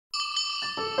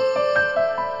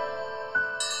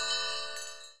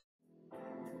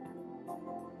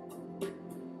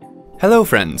Hello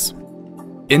friends!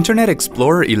 Internet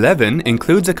Explorer 11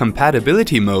 includes a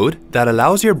compatibility mode that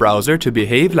allows your browser to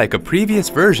behave like a previous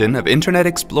version of Internet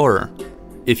Explorer.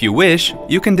 If you wish,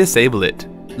 you can disable it.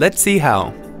 Let's see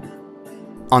how.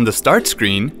 On the Start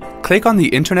screen, click on the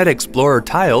Internet Explorer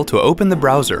tile to open the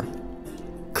browser.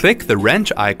 Click the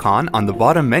wrench icon on the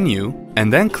bottom menu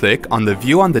and then click on the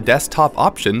View on the Desktop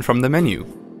option from the menu.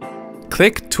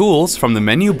 Click Tools from the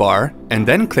menu bar and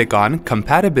then click on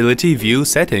Compatibility View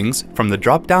Settings from the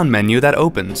drop-down menu that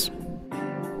opens.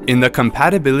 In the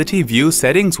Compatibility View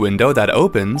Settings window that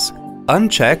opens,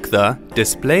 uncheck the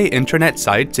Display Internet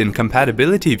Sites in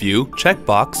Compatibility View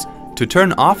checkbox to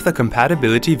turn off the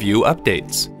Compatibility View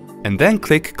Updates, and then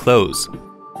click Close.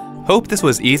 Hope this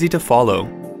was easy to follow.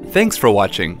 Thanks for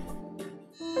watching.